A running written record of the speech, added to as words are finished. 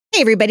Hey,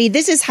 everybody,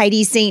 this is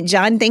Heidi St.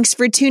 John. Thanks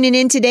for tuning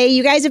in today.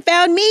 You guys have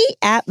found me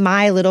at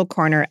my little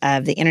corner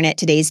of the internet.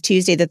 Today is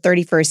Tuesday, the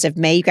 31st of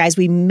May. You guys,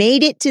 we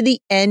made it to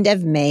the end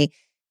of May,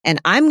 and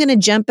I'm going to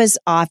jump us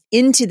off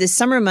into the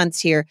summer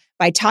months here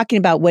by talking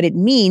about what it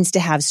means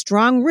to have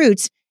strong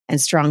roots and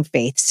strong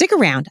faith. Stick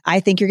around. I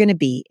think you're going to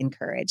be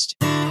encouraged.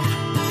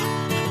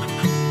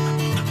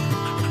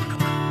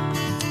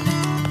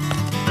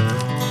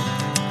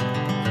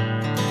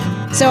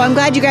 So I'm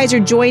glad you guys are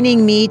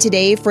joining me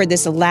today for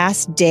this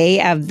last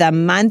day of the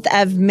month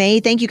of May.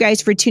 Thank you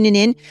guys for tuning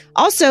in.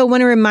 Also,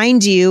 want to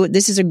remind you,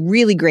 this is a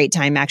really great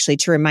time actually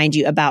to remind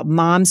you about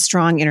Mom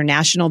Strong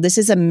International. This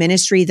is a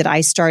ministry that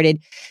I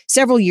started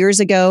several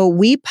years ago.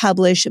 We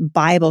publish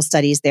Bible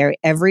studies there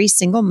every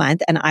single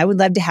month, and I would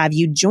love to have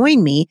you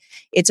join me.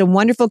 It's a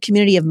wonderful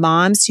community of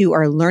moms who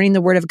are learning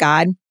the Word of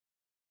God.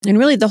 And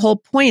really the whole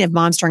point of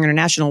Mom Strong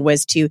International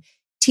was to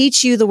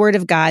teach you the Word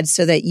of God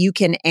so that you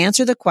can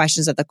answer the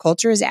questions that the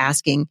culture is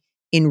asking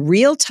in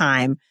real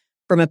time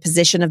from a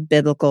position of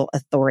biblical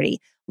authority.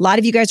 A lot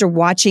of you guys are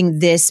watching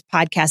this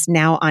podcast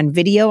now on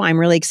video. I'm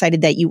really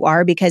excited that you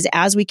are, because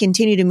as we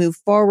continue to move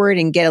forward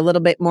and get a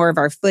little bit more of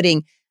our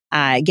footing,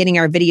 getting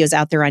our videos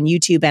out there on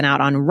YouTube and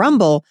out on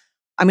Rumble,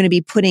 I'm going to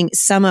be putting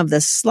some of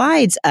the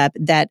slides up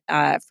that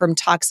from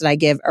talks that I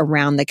give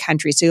around the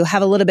country. So you'll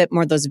have a little bit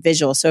more of those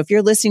visuals. So if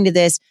you're listening to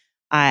this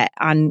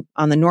on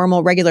the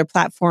normal regular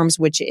platforms,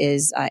 which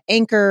is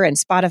Anchor and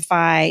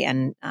Spotify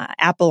and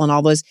Apple and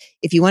all those.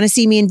 If you want to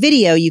see me in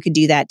video, you could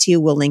do that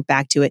too. We'll link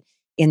back to it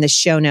in the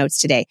show notes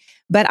today.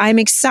 But I'm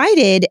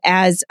excited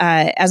as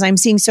I'm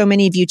seeing so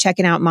many of you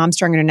checking out Mom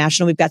Strong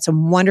International. We've got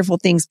some wonderful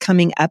things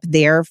coming up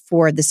there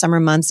for the summer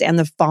months and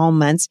the fall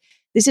months.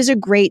 This is a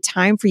great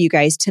time for you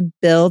guys to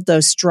build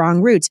those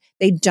strong roots.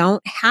 They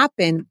don't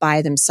happen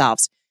by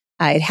themselves.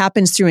 It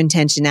happens through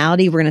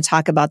intentionality. We're going to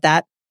talk about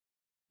that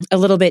a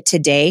little bit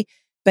today,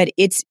 but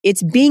it's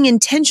being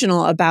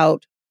intentional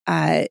about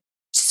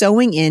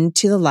sowing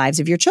into the lives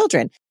of your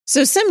children.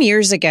 So some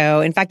years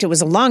ago, in fact, it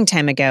was a long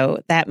time ago,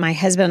 that my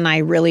husband and I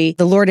really,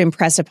 the Lord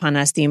impressed upon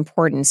us the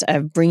importance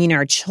of bringing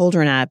our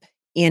children up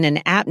in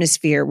an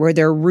atmosphere where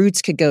their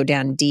roots could go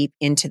down deep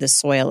into the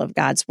soil of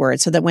God's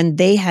Word, so that when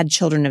they had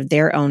children of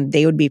their own,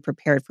 they would be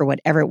prepared for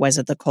whatever it was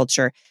that the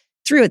culture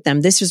threw at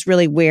them. This was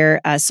really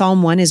where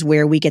Psalm 1 is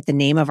where we get the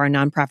name of our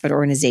nonprofit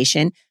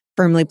organization,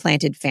 Firmly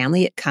Planted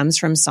Family. It comes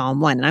from Psalm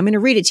 1. And I'm going to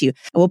read it to you.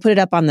 And we'll put it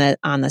up on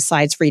the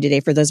slides for you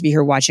today for those of you who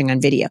are watching on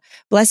video.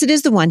 Blessed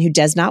is the one who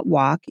does not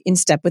walk in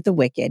step with the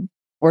wicked,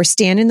 or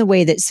stand in the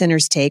way that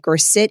sinners take, or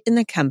sit in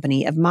the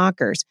company of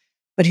mockers,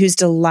 but whose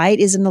delight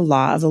is in the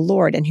law of the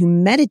Lord, and who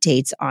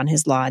meditates on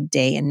his law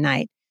day and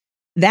night.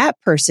 That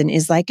person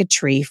is like a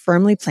tree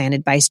firmly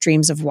planted by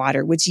streams of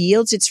water, which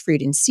yields its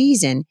fruit in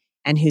season,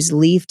 and whose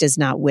leaf does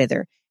not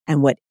wither,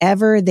 and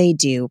whatever they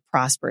do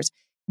prospers.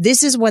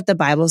 This is what the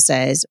Bible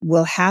says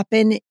will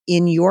happen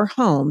in your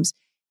homes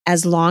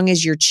as long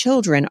as your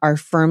children are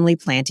firmly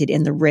planted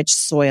in the rich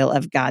soil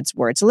of God's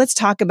Word. So let's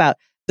talk about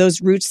those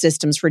root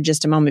systems for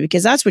just a moment,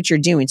 because that's what you're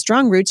doing.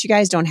 Strong roots, you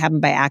guys, don't happen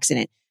by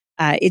accident.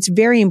 It's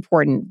very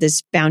important,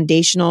 this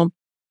foundational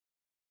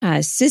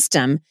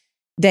system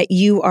that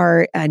you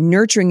are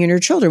nurturing in your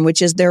children,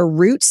 which is their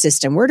root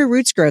system. Where do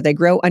roots grow? They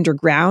grow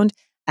underground.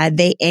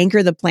 They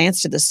anchor the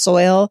plants to the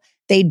soil.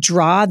 They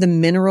draw the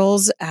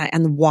minerals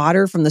and the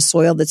water from the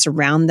soil that's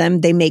around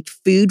them. They make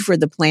food for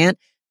the plant.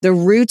 The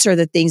roots are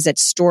the things that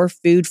store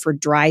food for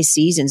dry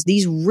seasons.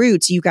 These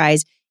roots, you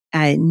guys,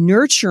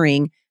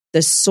 nurturing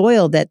the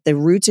soil that the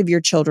roots of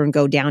your children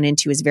go down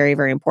into is very,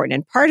 very important.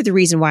 And part of the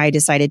reason why I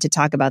decided to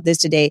talk about this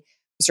today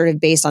was sort of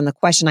based on the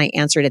question I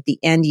answered at the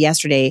end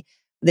yesterday.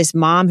 This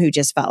mom who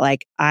just felt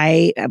like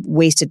I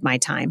wasted my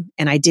time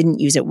and I didn't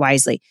use it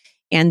wisely.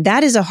 And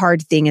that is a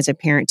hard thing as a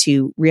parent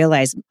to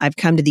realize. I've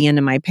come to the end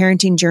of my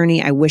parenting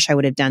journey. I wish I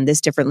would have done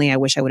this differently. I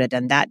wish I would have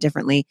done that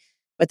differently.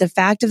 But the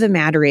fact of the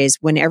matter is,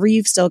 whenever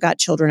you've still got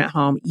children at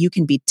home, you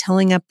can be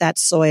tilling up that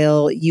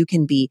soil. You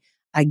can be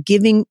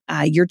giving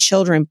your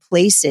children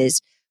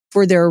places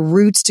for their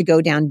roots to go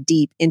down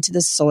deep into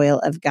the soil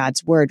of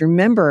God's Word.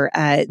 Remember,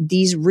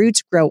 these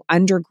roots grow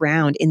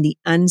underground in the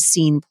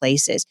unseen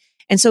places.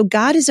 And so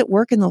God is at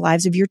work in the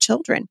lives of your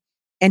children.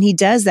 And he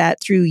does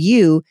that through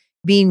you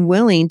being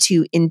willing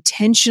to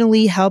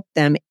intentionally help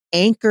them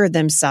anchor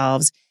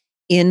themselves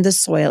in the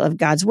soil of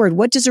God's Word.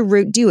 What does a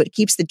root do? It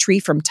keeps the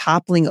tree from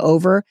toppling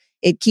over.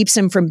 It keeps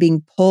them from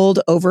being pulled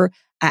over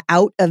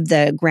out of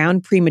the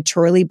ground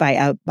prematurely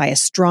by a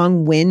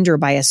strong wind or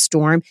by a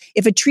storm.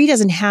 If a tree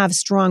doesn't have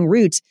strong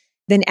roots,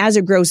 then as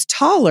it grows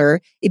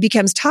taller, it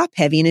becomes top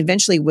heavy and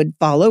eventually would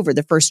fall over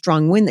the first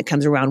strong wind that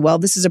comes around. Well,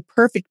 this is a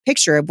perfect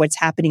picture of what's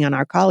happening on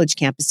our college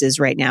campuses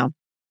right now.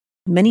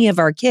 Many of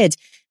our kids,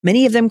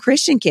 many of them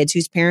Christian kids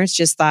whose parents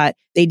just thought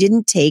they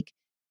didn't take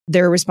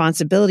their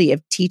responsibility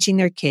of teaching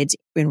their kids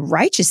in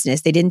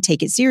righteousness. They didn't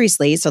take it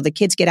seriously. So the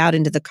kids get out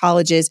into the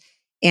colleges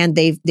and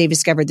they've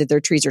discovered that their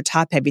trees are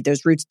top heavy.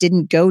 Those roots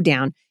didn't go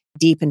down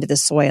deep into the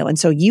soil. And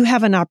so you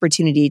have an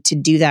opportunity to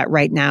do that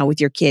right now with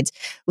your kids.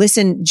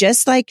 Listen,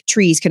 just like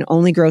trees can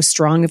only grow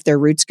strong if their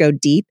roots go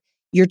deep,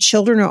 your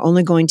children are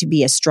only going to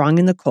be as strong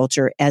in the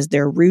culture as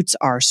their roots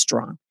are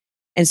strong.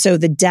 And so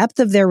the depth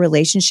of their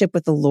relationship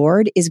with the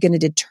Lord is going to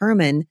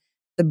determine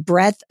the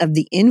breadth of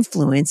the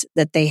influence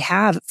that they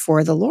have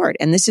for the Lord.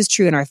 And this is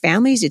true in our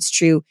families. It's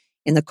true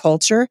in the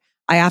culture.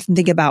 I often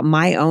think about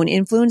my own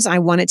influence. I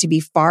want it to be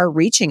far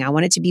reaching. I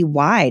want it to be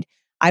wide.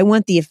 I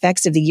want the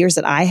effects of the years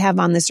that I have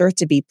on this earth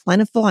to be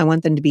plentiful. I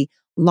want them to be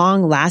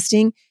long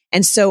lasting.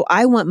 And so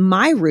I want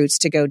my roots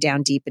to go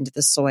down deep into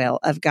the soil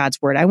of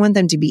God's word. I want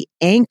them to be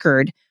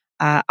anchored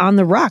on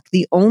the rock,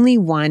 the only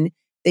one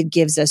that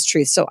gives us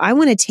truth. So I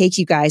want to take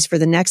you guys for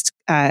the next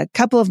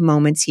couple of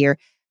moments here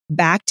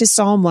back to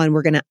Psalm 1.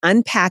 We're going to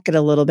unpack it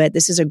a little bit.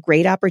 This is a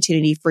great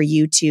opportunity for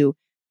you to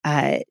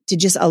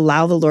just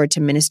allow the Lord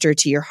to minister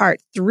to your heart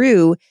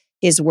through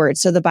his word.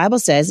 So the Bible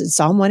says in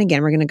Psalm 1,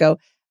 again, we're going to go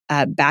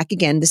back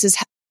again. This is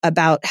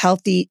about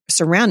healthy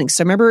surroundings.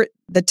 So remember,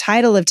 the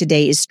title of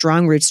today is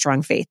Strong Roots,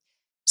 Strong Faith.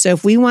 So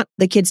if we want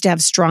the kids to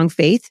have strong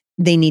faith,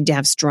 they need to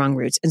have strong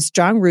roots, and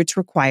strong roots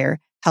require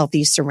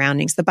healthy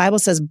surroundings. The Bible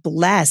says,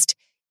 blessed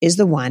is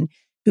the one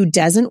who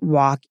doesn't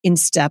walk in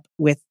step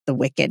with the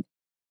wicked.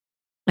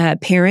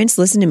 Parents,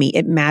 listen to me.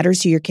 It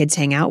matters who your kids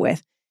hang out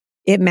with.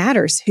 It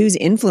matters who's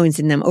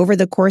influencing them. Over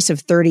the course of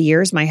 30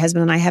 years, my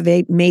husband and I have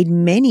made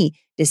many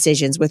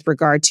decisions with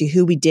regard to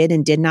who we did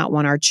and did not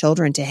want our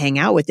children to hang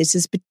out with. This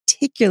is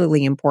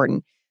particularly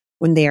important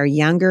when they are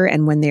younger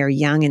and when they are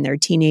young in their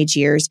teenage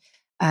years.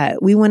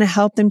 We want to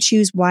help them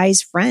choose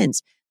wise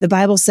friends. The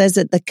Bible says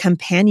that the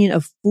companion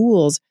of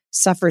fools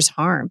suffers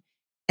harm.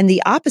 And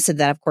the opposite of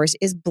that, of course,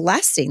 is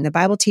blessing. The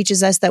Bible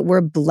teaches us that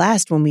we're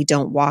blessed when we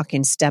don't walk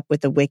in step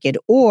with the wicked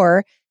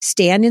or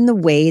stand in the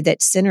way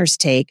that sinners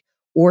take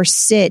or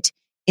sit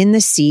in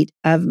the seat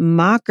of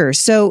mockers.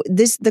 So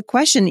the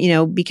question,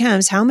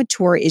 becomes, how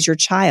mature is your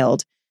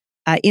child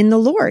in the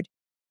Lord?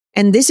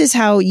 And this is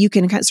how you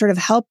can sort of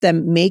help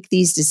them make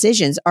these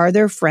decisions. Are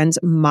their friends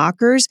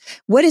mockers?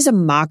 What is a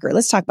mocker?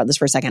 Let's talk about this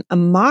for a second. A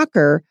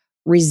mocker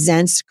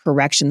resents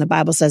correction. The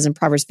Bible says in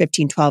Proverbs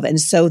 15:12, and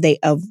so they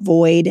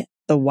avoid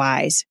the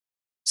wise.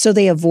 So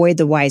they avoid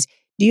the wise.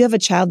 Do you have a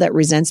child that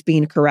resents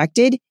being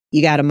corrected?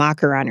 You got a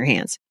mocker on your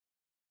hands.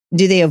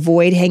 Do they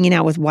avoid hanging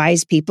out with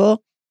wise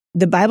people?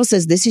 The Bible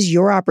says this is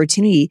your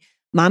opportunity,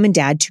 mom and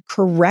dad, to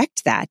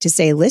correct that, to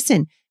say,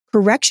 listen,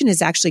 correction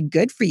is actually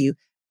good for you.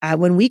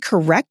 When we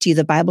correct you,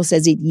 the Bible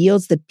says it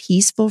yields the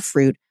peaceful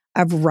fruit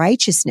of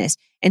righteousness.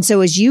 And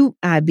so as you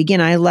begin,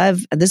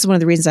 this is one of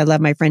the reasons I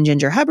love my friend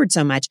Ginger Hubbard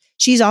so much.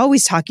 She's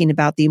always talking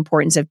about the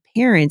importance of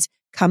parents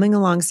coming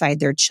alongside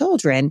their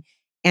children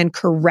and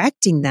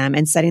correcting them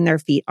and setting their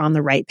feet on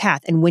the right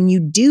path. And when you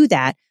do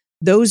that,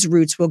 those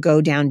roots will go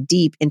down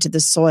deep into the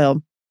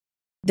soil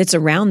that's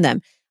around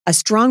them.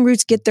 Strong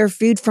roots get their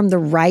food from the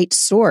right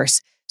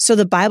source. So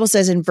the Bible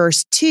says in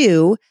verse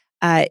 2,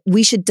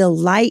 we should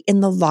delight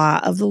in the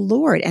law of the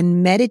Lord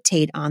and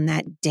meditate on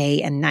that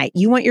day and night.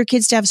 You want your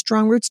kids to have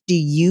strong roots? Do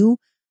you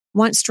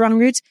want strong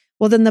roots?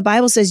 Well, then the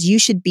Bible says you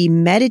should be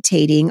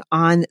meditating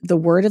on the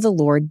word of the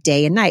Lord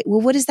day and night.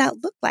 Well, what does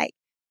that look like?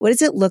 What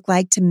does it look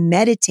like to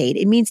meditate?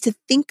 It means to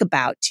think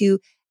about, to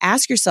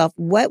ask yourself,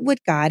 what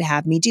would God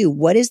have me do?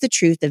 What is the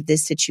truth of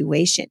this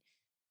situation?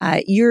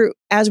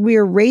 As we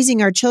are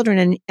raising our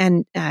children,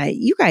 and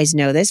you guys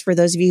know this, for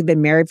those of you who've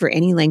been married for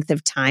any length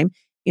of time,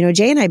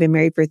 Jay and I have been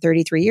married for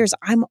 33 years.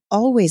 I'm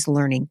always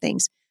learning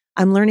things.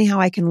 I'm learning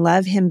how I can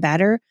love him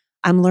better.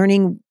 I'm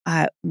learning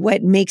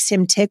what makes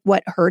him tick,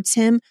 what hurts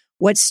him,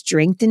 what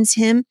strengthens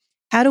him.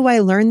 How do I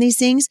learn these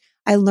things?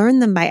 I learn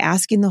them by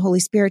asking the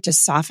Holy Spirit to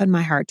soften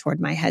my heart toward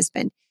my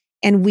husband.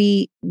 And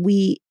we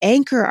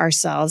anchor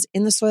ourselves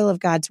in the soil of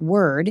God's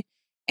word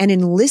and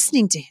in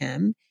listening to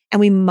him. And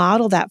we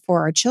model that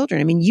for our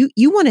children. I mean,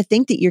 you want to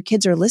think that your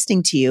kids are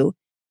listening to you,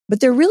 but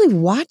they're really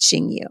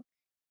watching you.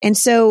 And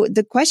so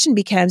the question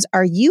becomes,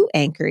 are you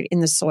anchored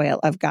in the soil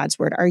of God's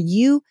word? Are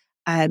you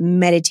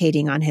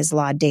meditating on his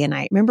law day and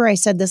night? Remember, I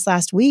said this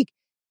last week,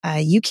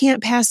 you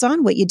can't pass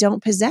on what you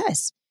don't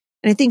possess.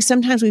 And I think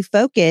sometimes we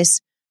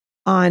focus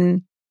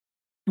on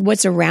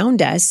what's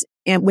around us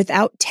and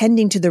without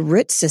tending to the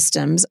root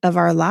systems of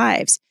our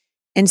lives.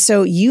 And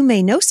so you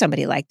may know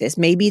somebody like this.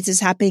 Maybe this is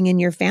happening in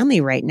your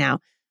family right now.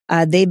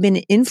 They've been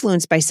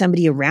influenced by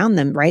somebody around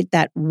them, right?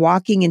 That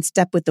walking in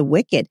step with the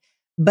wicked,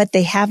 but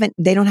they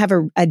don't have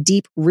a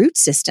deep root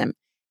system.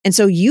 And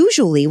so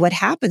usually what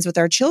happens with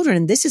our children,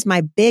 and this is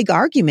my big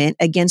argument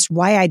against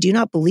why I do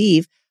not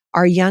believe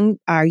our young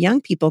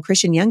people,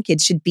 Christian young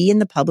kids, should be in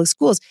the public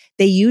schools.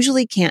 They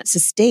usually can't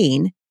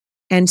sustain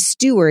and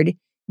steward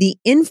the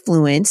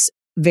influence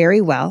very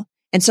well.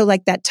 And so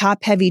like that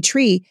top heavy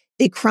tree,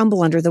 they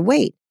crumble under the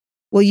weight.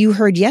 Well, you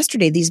heard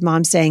yesterday these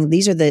moms saying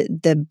these are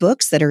the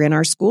books that are in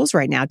our schools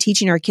right now,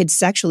 teaching our kids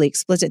sexually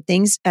explicit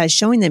things,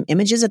 showing them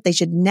images that they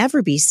should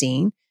never be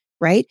seeing,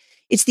 right?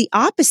 It's the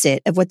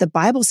opposite of what the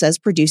Bible says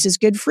produces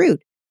good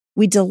fruit.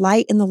 We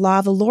delight in the law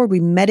of the Lord. We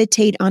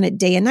meditate on it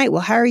day and night.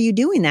 Well, how are you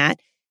doing that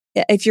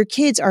if your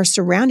kids are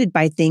surrounded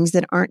by things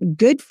that aren't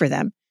good for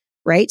them,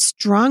 right?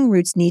 Strong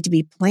roots need to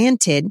be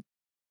planted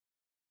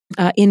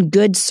in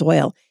good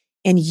soil.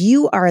 And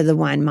you are the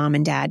one, mom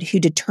and dad, who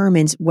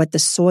determines what the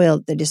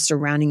soil that is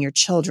surrounding your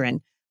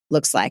children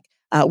looks like.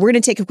 We're going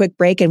to take a quick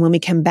break. And when we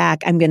come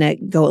back, I'm going to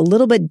go a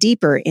little bit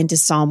deeper into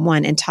Psalm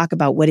 1 and talk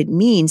about what it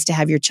means to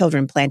have your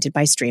children planted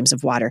by streams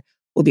of water.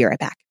 We'll be right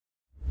back.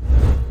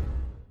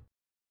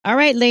 All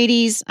right,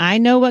 ladies, I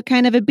know what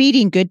kind of a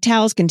beating good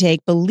towels can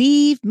take.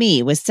 Believe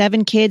me, with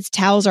 7 kids,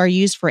 towels are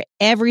used for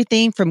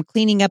everything from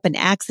cleaning up an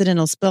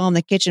accidental spill on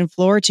the kitchen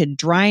floor to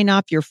drying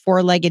off your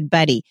 4-legged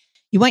buddy.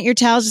 You want your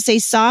towels to stay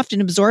soft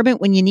and absorbent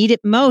when you need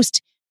it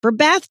most for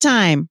bath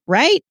time,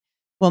 right?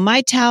 Well,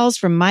 my towels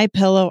from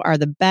MyPillow are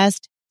the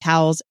best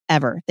towels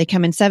ever. They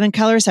come in 7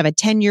 colors, have a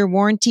 10-year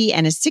warranty,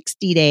 and a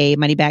 60-day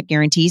money-back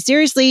guarantee.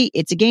 Seriously,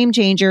 it's a game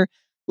changer.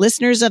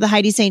 Listeners of the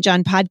Heidi St.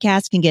 John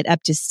podcast can get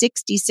up to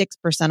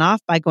 66% off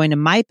by going to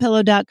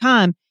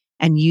MyPillow.com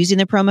and using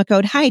the promo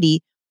code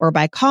Heidi, or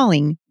by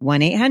calling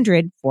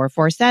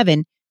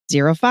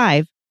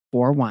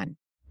 1-800-447-0541.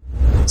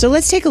 So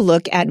let's take a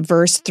look at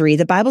verse 3.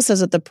 The Bible says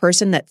that the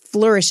person that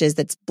flourishes,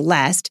 that's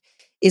blessed,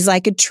 is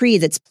like a tree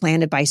that's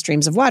planted by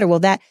streams of water.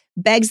 Well, that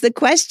begs the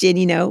question,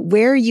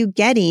 where are you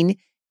getting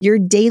your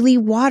daily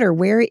water?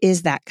 Where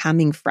is that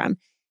coming from?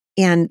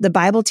 And the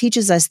Bible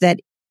teaches us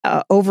that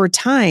over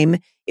time,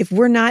 if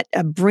we're not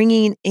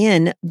bringing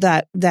in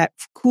that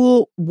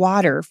cool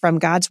water from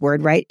God's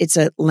word, right? It's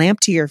a lamp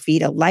to your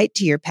feet, a light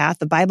to your path.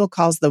 The Bible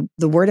calls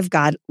the word of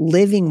God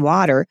living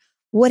water.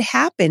 What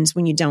happens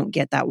when you don't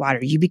get that water?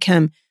 You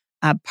become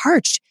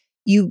parched.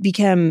 You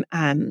become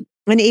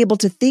unable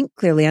to think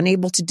clearly,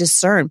 unable to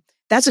discern.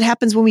 That's what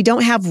happens when we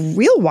don't have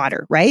real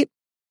water, right?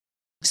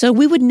 So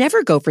we would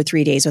never go for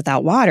 3 days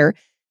without water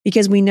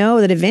because we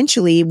know that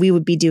eventually we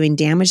would be doing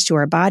damage to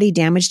our body,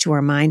 damage to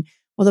our mind.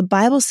 Well, the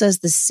Bible says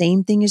the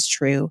same thing is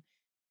true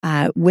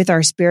with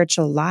our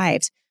spiritual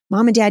lives.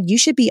 Mom and dad, you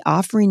should be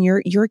offering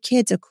your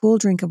kids a cool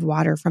drink of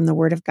water from the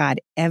word of God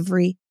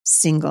every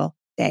single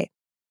day.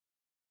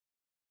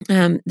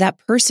 That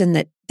person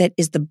that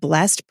is the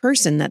blessed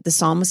person that the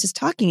psalmist is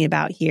talking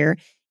about here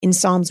in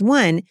Psalms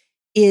 1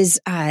 is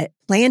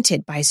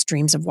planted by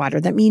streams of water.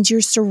 That means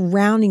you're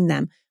surrounding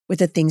them with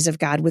the things of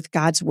God, with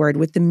God's word,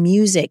 with the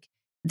music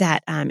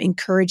that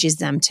encourages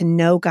them to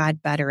know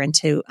God better and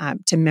to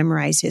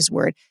memorize his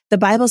word. The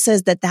Bible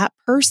says that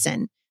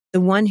person,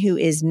 the one who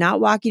is not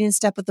walking in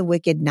step with the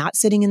wicked, not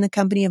sitting in the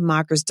company of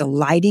mockers,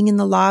 delighting in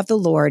the law of the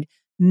Lord,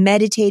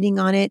 meditating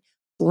on it,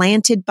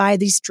 planted by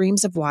these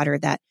streams of water,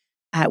 that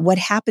what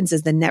happens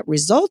is the net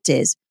result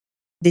is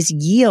this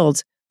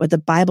yields what the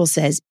Bible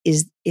says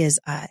is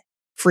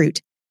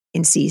fruit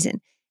in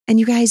season.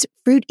 And you guys,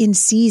 fruit in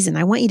season,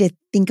 I want you to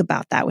think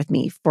about that with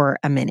me for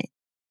a minute.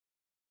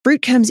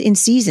 Fruit comes in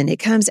season. It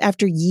comes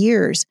after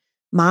years.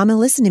 Mama,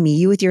 listen to me.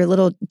 You with your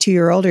little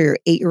 2-year-old or your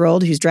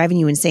 8-year-old who's driving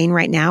you insane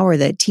right now, or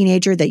the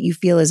teenager that you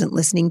feel isn't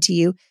listening to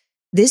you.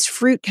 This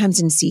fruit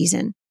comes in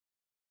season.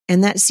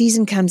 And that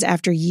season comes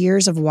after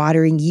years of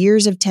watering,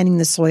 years of tending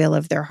the soil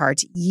of their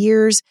hearts,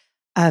 years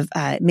of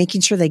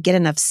making sure they get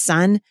enough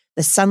sun,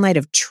 the sunlight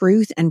of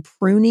truth, and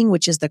pruning,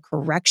 which is the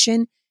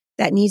correction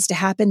that needs to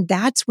happen.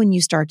 That's when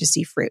you start to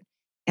see fruit.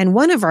 And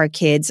one of our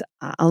kids,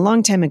 a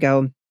long time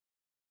ago,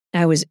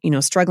 I was,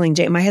 struggling.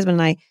 My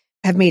husband and I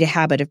have made a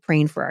habit of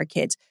praying for our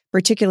kids,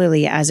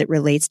 particularly as it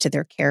relates to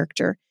their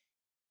character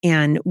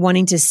and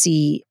wanting to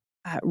see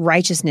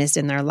righteousness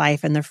in their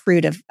life and the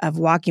fruit of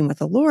walking with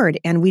the Lord.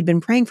 And we'd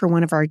been praying for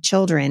one of our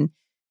children.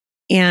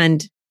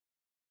 And,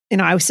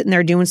 I was sitting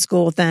there doing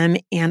school with them,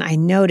 and I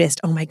noticed,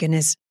 oh my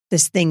goodness,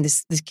 this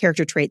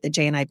character trait that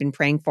Jay and I have been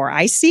praying for.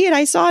 I see it.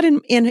 I saw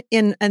it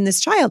in this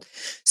child.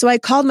 So I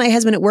called my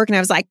husband at work and I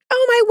was like,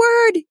 oh my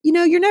word,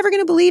 you're never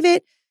going to believe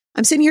it.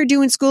 I'm sitting here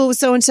doing school with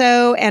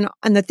so-and-so, and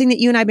the thing that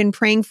you and I have been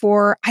praying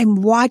for, I'm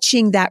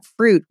watching that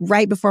fruit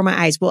right before my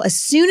eyes. Well, as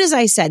soon as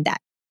I said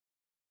that,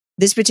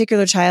 this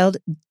particular child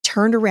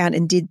turned around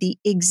and did the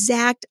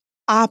exact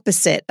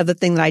opposite of the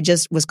thing that I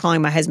just was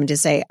calling my husband to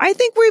say. I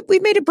think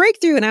we've made a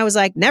breakthrough. And I was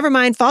like, never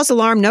mind, false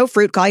alarm, no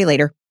fruit, call you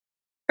later.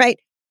 Right?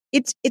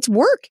 It's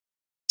work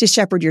to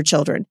shepherd your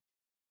children.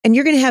 And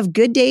you're going to have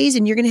good days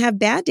and you're going to have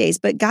bad days,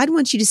 but God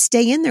wants you to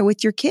stay in there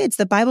with your kids.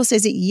 The Bible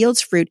says it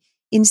yields fruit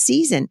in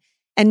season.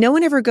 And no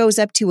one ever goes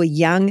up to a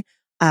young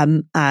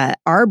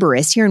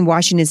arborist. Here in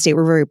Washington State,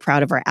 we're very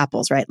proud of our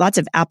apples, right? Lots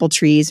of apple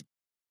trees,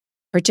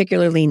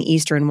 particularly in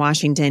Eastern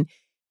Washington.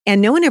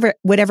 And no one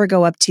would ever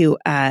go up to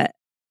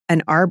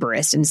an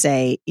arborist and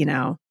say,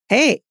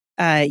 hey,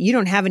 you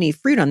don't have any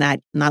fruit on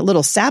that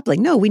little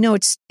sapling. No, we know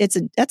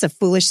that's a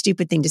foolish,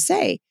 stupid thing to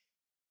say.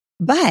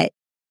 But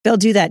they'll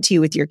do that to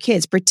you with your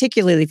kids,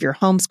 particularly if you're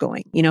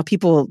homeschooling.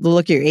 People will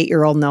look at your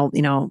 8-year-old and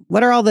they'll,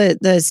 what are all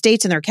the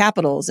states and their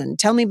capitals? And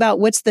tell me about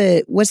what's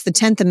the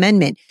 10th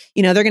Amendment?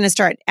 They're going to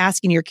start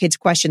asking your kids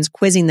questions,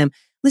 quizzing them.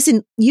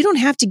 Listen, you don't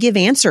have to give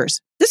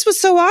answers. This was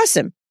so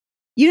awesome.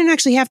 You didn't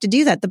actually have to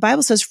do that. The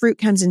Bible says fruit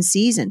comes in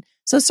season.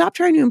 So stop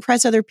trying to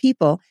impress other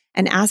people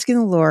and asking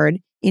the Lord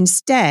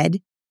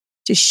instead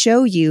to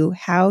show you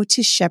how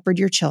to shepherd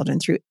your children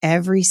through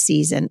every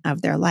season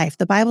of their life.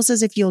 The Bible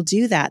says if you'll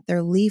do that,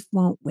 their leaf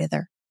won't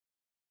wither.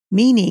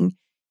 Meaning,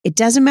 it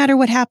doesn't matter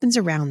what happens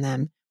around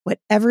them.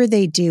 whatever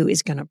they do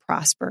is going to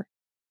prosper.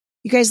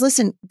 You guys,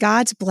 listen,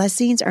 God's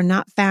blessings are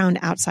not found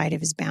outside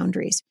of his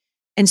boundaries.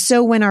 And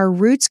so when our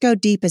roots go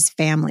deep as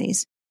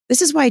families,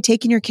 this is why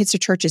taking your kids to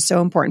church is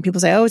so important. People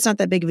say, oh, it's not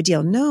that big of a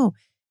deal. No,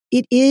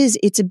 it is.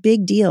 It's a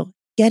big deal.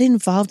 Get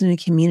involved in a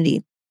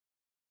community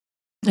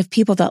of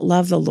people that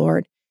love the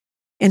Lord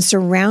and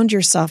surround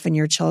yourself and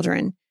your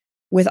children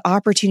with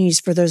opportunities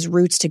for those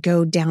roots to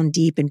go down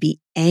deep and be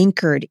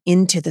anchored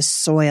into the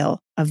soil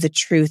of the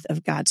truth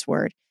of God's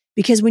word.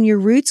 Because when your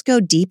roots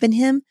go deep in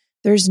him,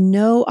 there's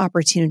no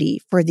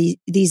opportunity for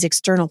these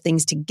external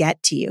things to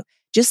get to you.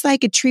 Just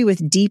like a tree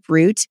with deep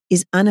roots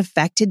is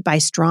unaffected by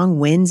strong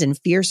winds and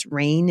fierce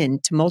rain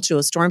and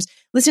tumultuous storms.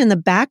 Listen, in the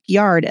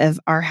backyard of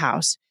our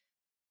house,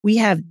 we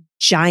have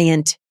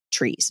giant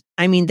trees.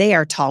 I mean, they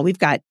are tall. We've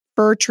got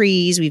fir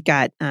trees. We've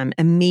got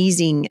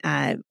amazing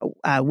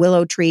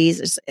willow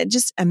trees,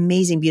 just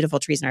amazing, beautiful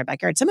trees in our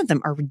backyard. Some of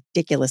them are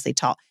ridiculously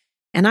tall.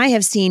 And I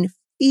have seen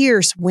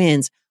fierce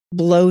winds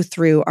blow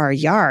through our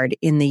yard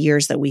in the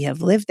years that we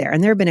have lived there.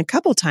 And there have been a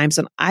couple times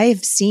when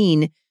I've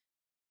seen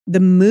the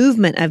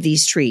movement of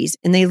these trees,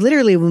 and they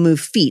literally will move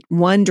feet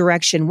one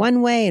direction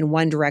one way and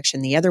one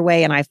direction the other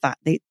way. And I thought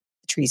the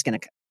tree's going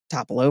to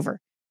topple over,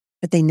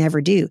 but they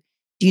never do.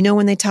 Do you know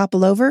when they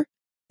topple over?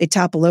 They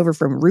topple over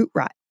from root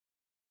rot.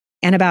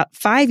 And about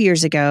 5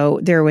 years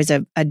ago, there was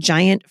a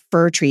giant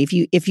fir tree.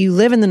 If you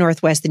live in the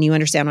Northwest, then you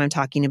understand what I'm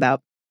talking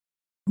about.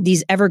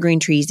 These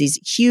evergreen trees, these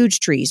huge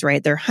trees,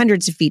 right? They're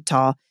hundreds of feet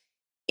tall.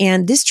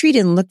 And this tree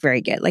didn't look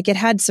very good. Like it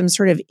had some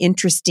sort of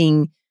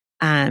interesting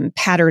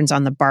patterns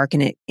on the bark,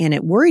 and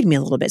it worried me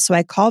a little bit. So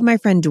I called my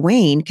friend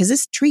Dwayne, because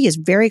this tree is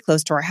very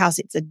close to our house.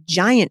 It's a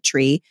giant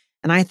tree.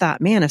 And I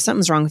thought, man, if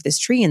something's wrong with this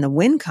tree and the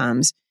wind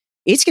comes,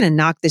 it's going to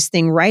knock this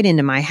thing right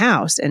into my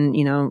house. And,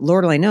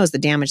 Lord only knows the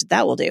damage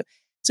that will do.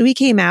 So he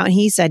came out and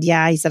he said,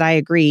 I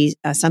agree.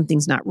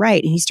 Something's not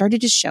right. And he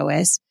started to show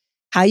us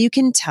how you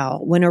can tell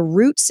when a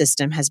root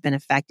system has been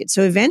affected.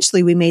 So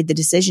eventually we made the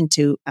decision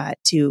to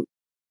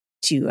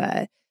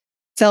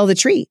fell the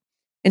tree.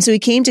 And so he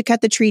came to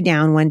cut the tree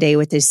down one day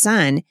with his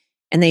son,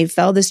 and they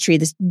felled this tree,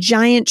 this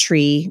giant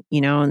tree,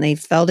 and they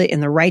felled it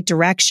in the right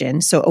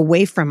direction. So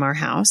away from our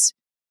house.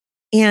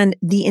 And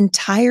the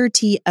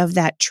entirety of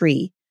that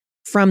tree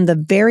from the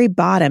very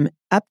bottom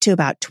up to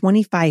about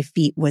 25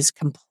 feet was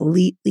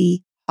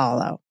completely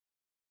hollow.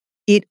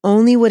 It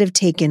only would have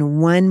taken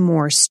one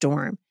more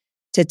storm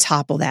to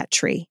topple that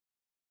tree.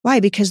 Why?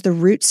 Because the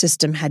root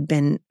system had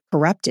been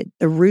corrupted.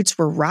 The roots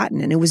were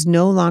rotten and it was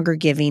no longer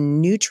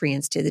giving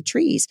nutrients to the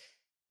trees.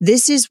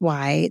 This is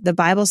why the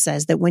Bible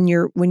says that when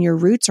your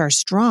roots are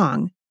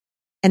strong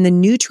and the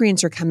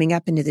nutrients are coming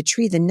up into the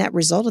tree, the net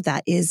result of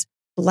that is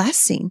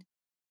blessing.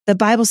 The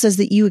Bible says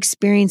that you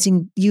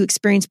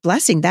experience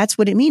blessing. That's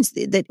what it means.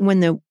 That when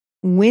the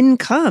wind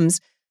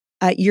comes,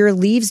 your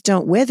leaves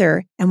don't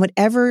wither, and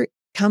whatever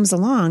comes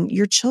along,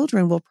 your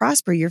children will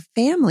prosper. Your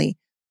family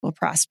will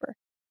prosper.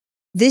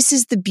 This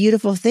is the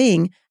beautiful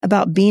thing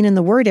about being in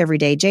the Word every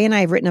day. Jay and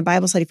I have written a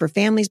Bible study for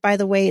families, by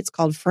the way. It's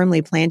called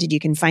Firmly Planted. You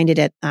can find it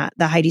at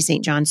the Heidi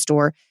St. John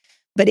store.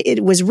 But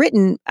it was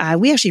written,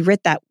 we actually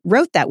wrote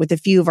that with a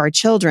few of our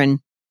children,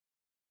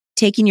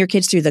 taking your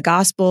kids through the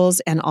Gospels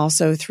and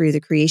also through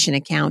the creation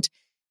account,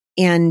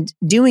 and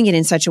doing it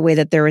in such a way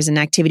that there is an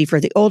activity for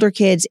the older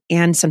kids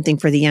and something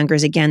for the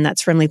youngers. Again,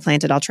 that's Firmly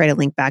Planted. I'll try to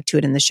link back to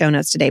it in the show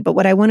notes today. But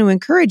what I want to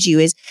encourage you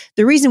is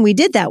the reason we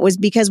did that was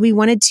because we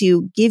wanted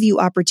to give you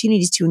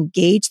opportunities to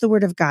engage the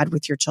Word of God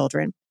with your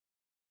children.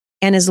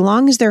 And as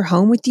long as they're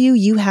home with you,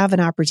 you have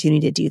an opportunity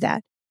to do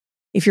that.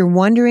 If you're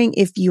wondering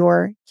if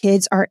your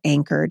kids are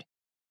anchored,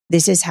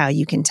 this is how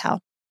you can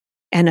tell.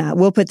 And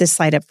we'll put this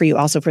slide up for you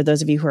also for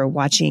those of you who are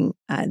watching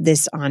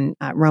this on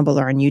Rumble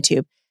or on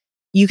YouTube.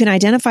 You can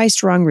identify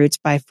strong roots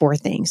by 4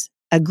 things: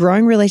 a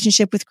growing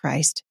relationship with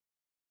Christ.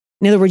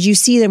 In other words, you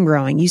see them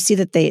growing. You see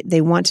that they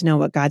want to know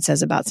what God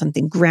says about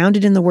something.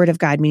 Grounded in the Word of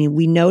God, meaning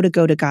we know to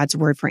go to God's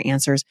Word for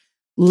answers.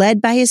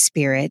 Led by His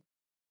Spirit.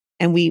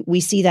 And we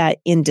see that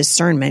in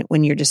discernment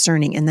when you're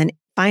discerning. And then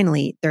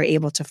finally, they're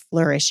able to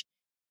flourish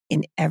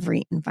in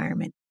every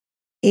environment.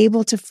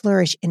 Able to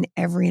flourish in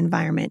every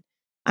environment.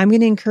 I'm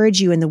going to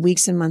encourage you in the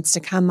weeks and months to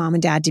come, mom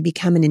and dad, to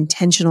become an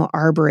intentional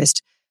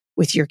arborist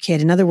with your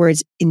kid. In other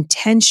words,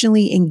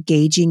 intentionally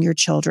engaging your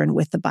children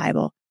with the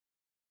Bible.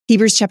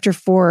 Hebrews chapter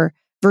 4,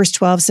 verse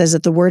 12 says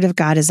that the Word of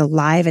God is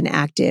alive and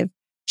active,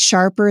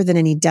 sharper than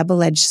any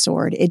double-edged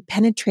sword. It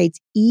penetrates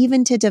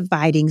even to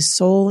dividing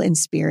soul and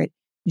spirit,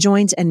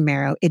 joints and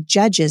marrow. It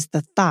judges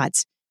the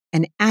thoughts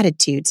and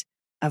attitudes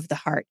of the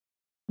heart.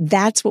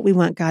 That's what we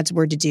want God's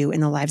Word to do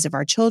in the lives of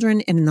our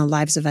children and in the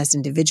lives of us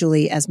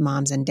individually as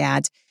moms and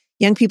dads.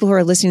 Young people who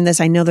are listening to this,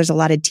 I know there's a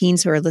lot of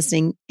teens who are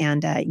listening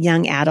and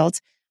young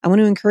adults. I want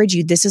to encourage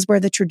you, this is where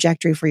the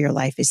trajectory for your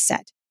life is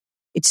set.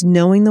 It's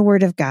knowing the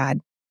Word of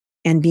God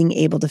and being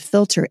able to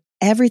filter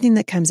everything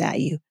that comes at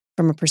you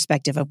from a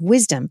perspective of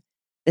wisdom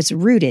that's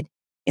rooted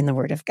in the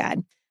Word of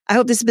God. I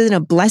hope this has been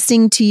a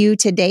blessing to you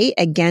today.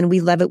 Again,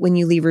 we love it when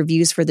you leave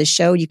reviews for the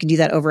show. You can do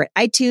that over at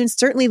iTunes.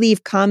 Certainly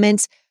leave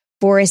comments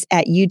for us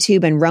at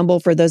YouTube and Rumble.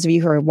 For those of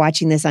you who are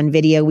watching this on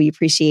video, we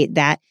appreciate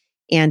that.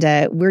 And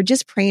we're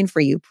just praying for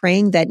you,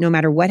 praying that no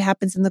matter what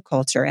happens in the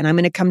culture, and I'm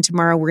going to come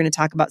tomorrow, we're going to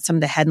talk about some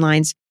of the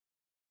headlines,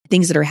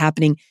 things that are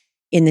happening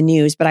in the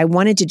news. But I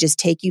wanted to just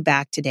take you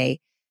back today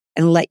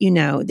and let you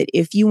know that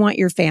if you want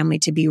your family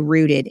to be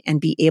rooted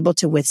and be able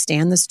to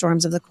withstand the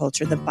storms of the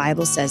culture, the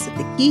Bible says that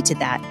the key to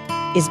that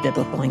is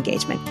biblical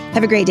engagement.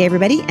 Have a great day,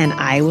 everybody. And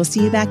I will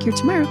see you back here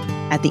tomorrow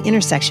at the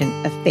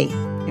intersection of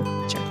faith